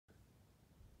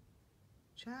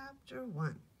Chapter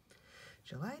 1.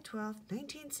 July 12th,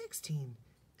 1916,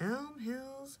 Elm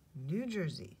Hills, New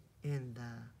Jersey, in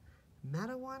the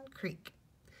Matawan Creek.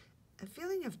 A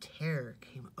feeling of terror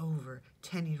came over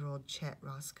 10-year-old Chet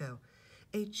Roscoe,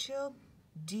 a chill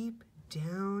deep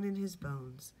down in his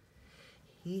bones.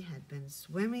 He had been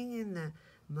swimming in the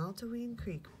Matawan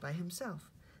Creek by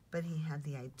himself, but he had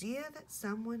the idea that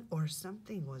someone or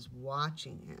something was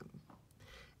watching him.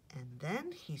 And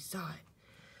then he saw it,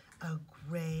 a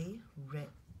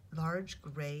large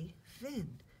gray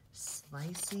fin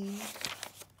slicing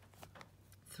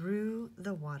through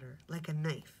the water like a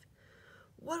knife.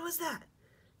 What was that?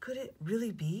 Could it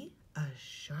really be a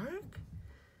shark?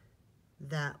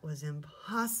 That was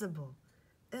impossible.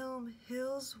 Elm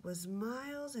Hills was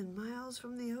miles and miles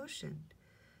from the ocean.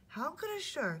 How could a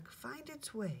shark find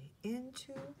its way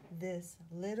into this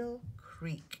little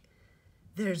creek?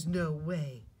 There's no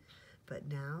way. But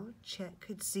now Chet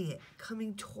could see it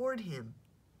coming toward him.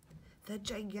 The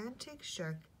gigantic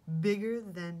shark, bigger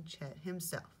than Chet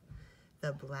himself.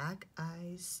 The black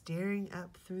eyes staring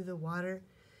up through the water.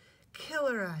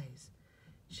 Killer eyes.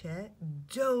 Chet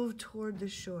dove toward the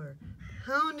shore,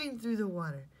 pounding through the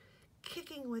water,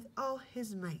 kicking with all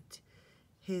his might.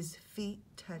 His feet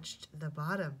touched the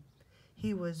bottom.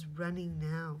 He was running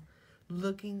now,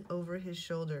 looking over his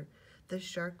shoulder. The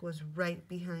shark was right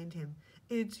behind him,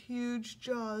 its huge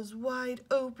jaws wide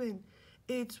open,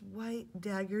 its white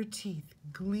dagger teeth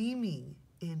gleaming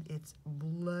in its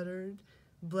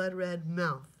blood-red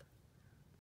mouth.